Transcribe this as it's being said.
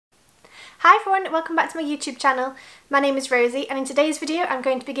Hi everyone, welcome back to my YouTube channel. My name is Rosie and in today's video I'm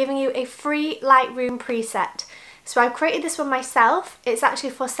going to be giving you a free Lightroom preset. So I've created this one myself. It's actually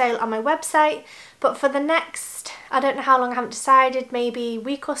for sale on my website, but for the next, I don't know how long, I haven't decided, maybe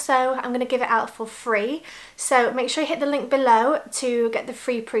week or so, I'm going to give it out for free. So make sure you hit the link below to get the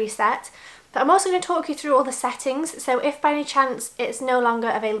free preset. But I'm also going to talk you through all the settings, so if by any chance it's no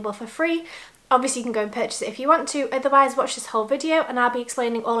longer available for free, obviously you can go and purchase it if you want to, otherwise watch this whole video and I'll be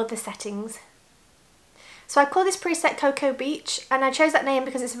explaining all of the settings. So I call this preset Cocoa Beach, and I chose that name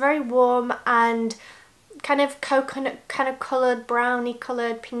because it's a very warm and kind of coconut coloured, browny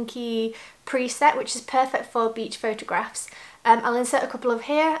coloured, pinky preset, which is perfect for beach photographs. I'll insert a couple of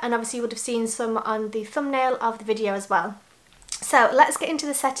here, and obviously you would have seen some on the thumbnail of the video as well. So let's get into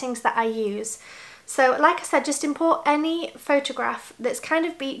the settings that I use. So like I said, just import any photograph that's kind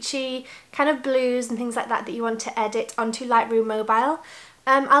of beachy, kind of blues and things like that that you want to edit onto Lightroom Mobile.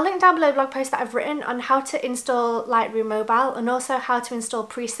 I'll link down below a blog post that I've written on how to install Lightroom Mobile and also how to install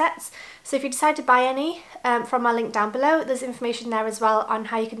presets. So if you decide to buy any from my link down below, there's information there as well on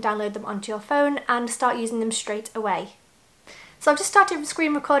how you can download them onto your phone and start using them straight away. So I've just started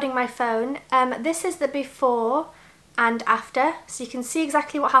screen recording my phone. This is the before and after, so you can see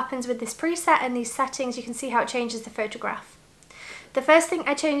exactly what happens with this preset and these settings. You can see how it changes the photograph. The first thing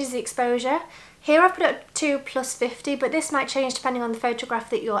I change is the exposure. Here I've put it to +50, but this might change depending on the photograph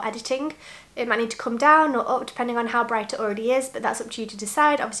that you're editing. It might need to come down or up depending on how bright it already is, but that's up to you to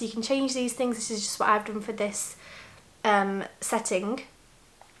decide. Obviously you can change these things. This is just what I've done for this setting,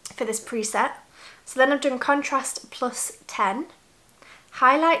 for this preset. So then I've done contrast +10,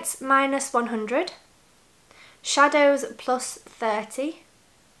 highlights -100, shadows +30,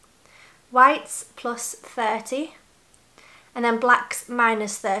 whites +30, and then blacks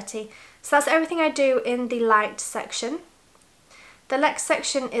 -30. So that's everything I do in the light section. The next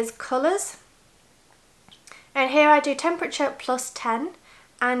section is colours, and here I do temperature +10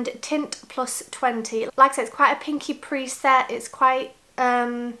 and tint +20. Like I said, it's quite a pinky preset, it's quite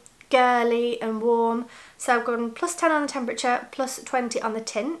girly and warm, so I've gone +10 on the temperature, +20 on the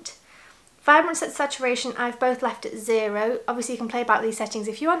tint. Vibrance and saturation I've both left at 0. Obviously you can play about these settings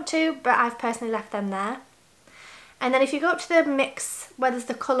if you want to, but I've personally left them there. And then if you go up to the mix where there's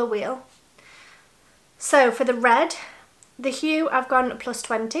the colour wheel, so for the red, the hue I've gone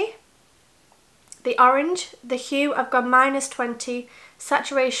 +20, the orange, the hue I've gone -20,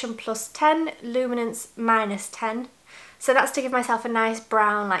 saturation +10, luminance -10. So that's to give myself a nice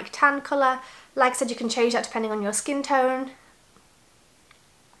brown, like tan colour. Like I said, you can change that depending on your skin tone.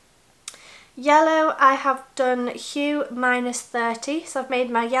 Yellow, I have done hue -30, so I've made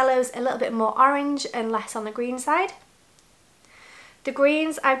my yellows a little bit more orange and less on the green side. The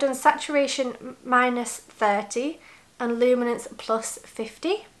greens, I've done saturation -30 and luminance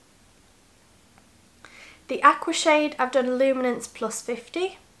 +50. The aqua shade, I've done luminance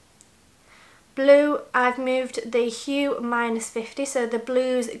 +50. Blue, I've moved the hue -50, so the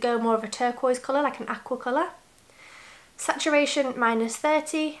blues go more of a turquoise colour, like an aqua colour. Saturation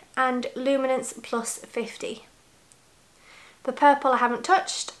 -30 and luminance +50. The purple I haven't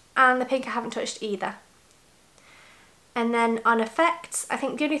touched and the pink I haven't touched either. And then on effects, I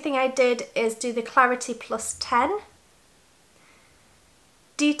think the only thing I did is do the clarity +10.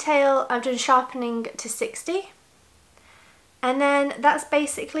 Detail, I've done sharpening to 60. And then that's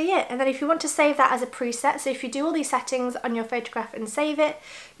basically it. And then if you want to save that as a preset, so if you do all these settings on your photograph and save it,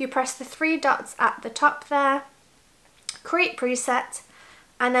 you press the 3 dots at the top there, create preset,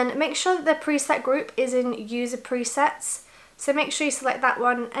 and then make sure that the preset group is in user presets. So make sure you select that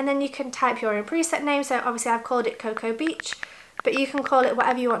one, and then you can type your own preset name. So obviously I've called it Cocoa Beach, but you can call it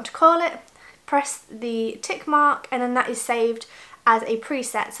whatever you want to call it. Press the tick mark, and then that is saved as a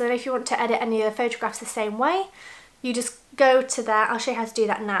preset. So then if you want to edit any of the photographs the same way, you just go to there. I'll show you how to do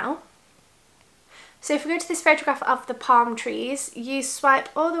that now. So if we go to this photograph of the palm trees, you swipe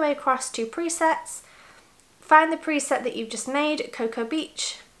all the way across to presets, find the preset that you've just made, Cocoa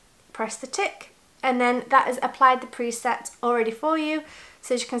Beach, press the tick, and then that has applied the preset already for you.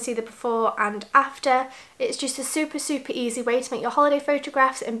 So as you can see, the before and after. It's just a super easy way to make your holiday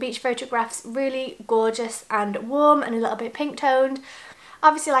photographs and beach photographs really gorgeous and warm and a little bit pink toned.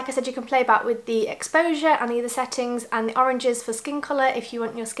 Obviously, like I said, you can play about with the exposure and the other settings and the oranges for skin colour. If you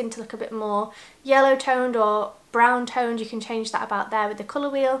want your skin to look a bit more yellow toned or brown toned, you can change that about there with the colour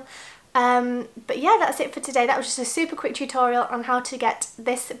wheel. But yeah, that's it for today. That was just a super quick tutorial on how to get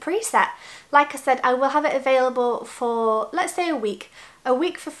this preset. Like I said, I will have it available for, let's say, a week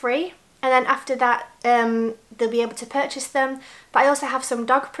for free, and then after that they'll be able to purchase them. But I also have some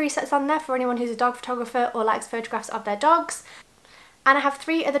dog presets on there for anyone who's a dog photographer or likes photographs of their dogs. And I have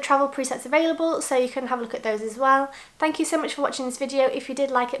 3 other travel presets available, so you can have a look at those as well. Thank you so much for watching this video. If you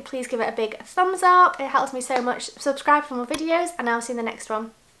did like it, please give it a big thumbs up. It helps me so much. Subscribe for more videos, and I'll see you in the next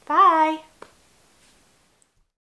one. Bye!